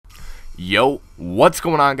Yo, what's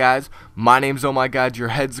going on, guys? My name's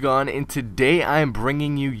omgurheadsgone, and today I am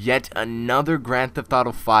bringing you yet another Grand Theft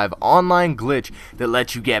Auto 5 online glitch that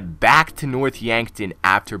lets you get back to North Yankton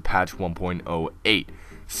after patch 1.08.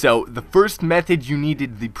 So, the first method, you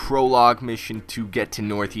needed the prologue mission to get to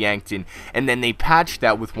North Yankton, and then they patched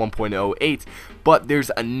that with 1.08, but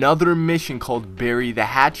there's another mission called Bury the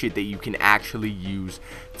Hatchet that you can actually use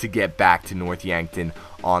to get back to North Yankton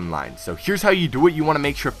online. So here's how you do it. You want to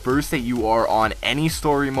make sure first that you are on any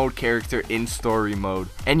story mode character in story mode,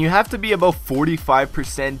 and you have to be about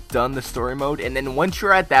 45% done the story mode, and then once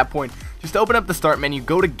you're at that point, just open up the start menu,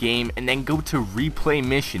 go to game, and then go to replay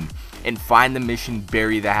mission and find the mission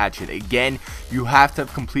Bury the Hatchet. Again, you have to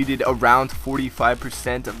have completed around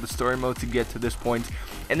 45% of the story mode to get to this point,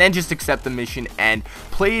 and then just accept the mission and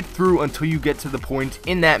play it through until you get to the point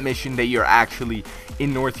in that mission that you're actually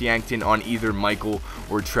in North Yankton on either Michael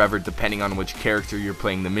or Trevor, depending on which character you're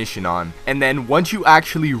playing the mission on. And then once you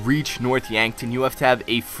actually reach North Yankton, you have to have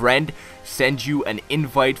a friend send you an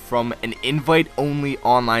invite from an invite-only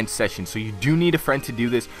online session. So you do need a friend to do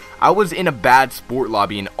this. I was in a bad sport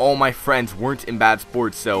lobby and all my friends weren't in bad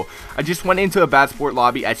sports, so I just went into a bad sport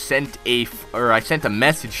lobby. I sent a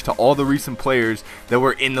message to all the recent players that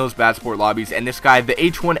were in those bad sport lobbies, and this guy, the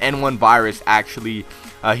H1N1 virus, actually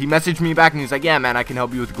he messaged me back and he's like, yeah man, I can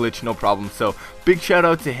help you with the glitch, no problem. So big shout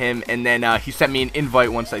out to him. And then he sent me an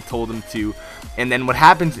invite once I told him to, and then what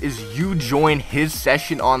happens is you join his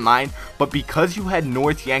session online, but because you had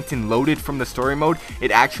North Yankton loaded from the story mode,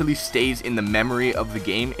 it actually stays in the memory of the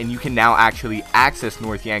game, and you can now actually access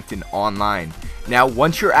North Yankton online. Now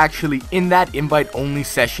once you're actually in that invite only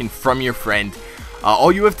session from your friend,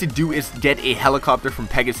 all you have to do is get a helicopter from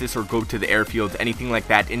Pegasus or go to the airfield, anything like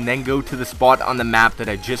that, and then go to the spot on the map that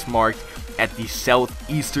I just marked at the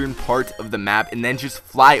southeastern part of the map, and then just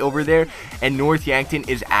fly over there, and North Yankton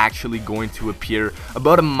is actually going to appear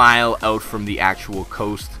about a mile out from the actual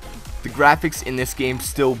coast. The graphics in this game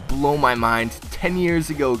still blow my mind. 10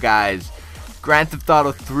 years ago, guys, Grand Theft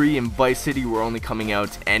Auto 3 and Vice City were only coming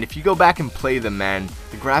out, and if you go back and play them, man,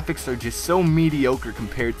 the graphics are just so mediocre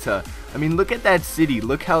compared to, I mean, look at that city,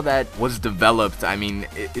 look how that was developed. I mean,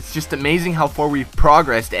 it's just amazing how far we've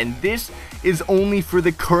progressed, and this is only for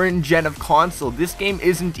the current gen of console. This game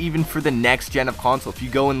isn't even for the next gen of console. If you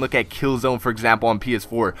go and look at Killzone, for example, on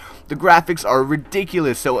PS4, the graphics are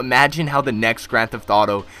ridiculous. So imagine how the next Grand Theft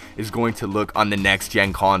Auto is going to look on the next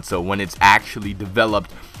gen console when it's actually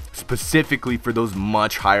developed specifically for those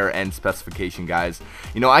much higher end specification, guys.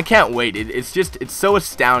 You know, I can't wait. It's so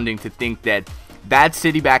astounding to think that that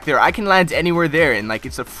city back there, I can land anywhere there, and like,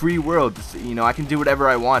 it's a free world. You know, I can do whatever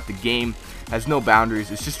I want. The game has no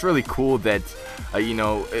boundaries. It's just really cool that you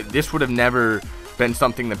know, this would have never been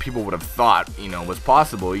something that people would have thought, you know, was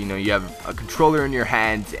possible. You know, you have a controller in your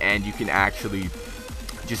hand and you can actually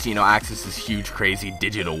just, you know, access this huge crazy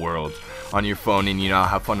digital world on your phone, and, you know,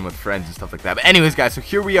 have fun with friends and stuff like that. But anyways, guys, so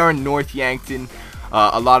here we are in North Yankton.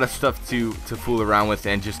 A lot of stuff to fool around with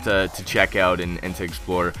and just to check out and to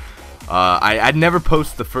explore. I'd never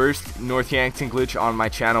post the first North Yankton glitch on my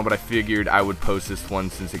channel, but I figured I would post this one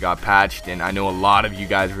since it got patched, and I know a lot of you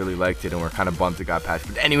guys really liked it and we're kind of bummed it got patched.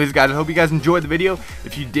 But anyways, guys, I hope you guys enjoyed the video.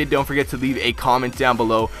 If you did, don't forget to leave a comment down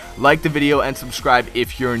below, like the video, and subscribe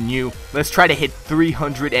if you're new. Let's try to hit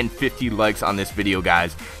 350 likes on this video,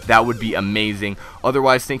 guys. That would be amazing.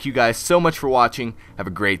 Otherwise, thank you guys so much for watching. Have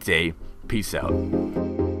a great day. Peace out.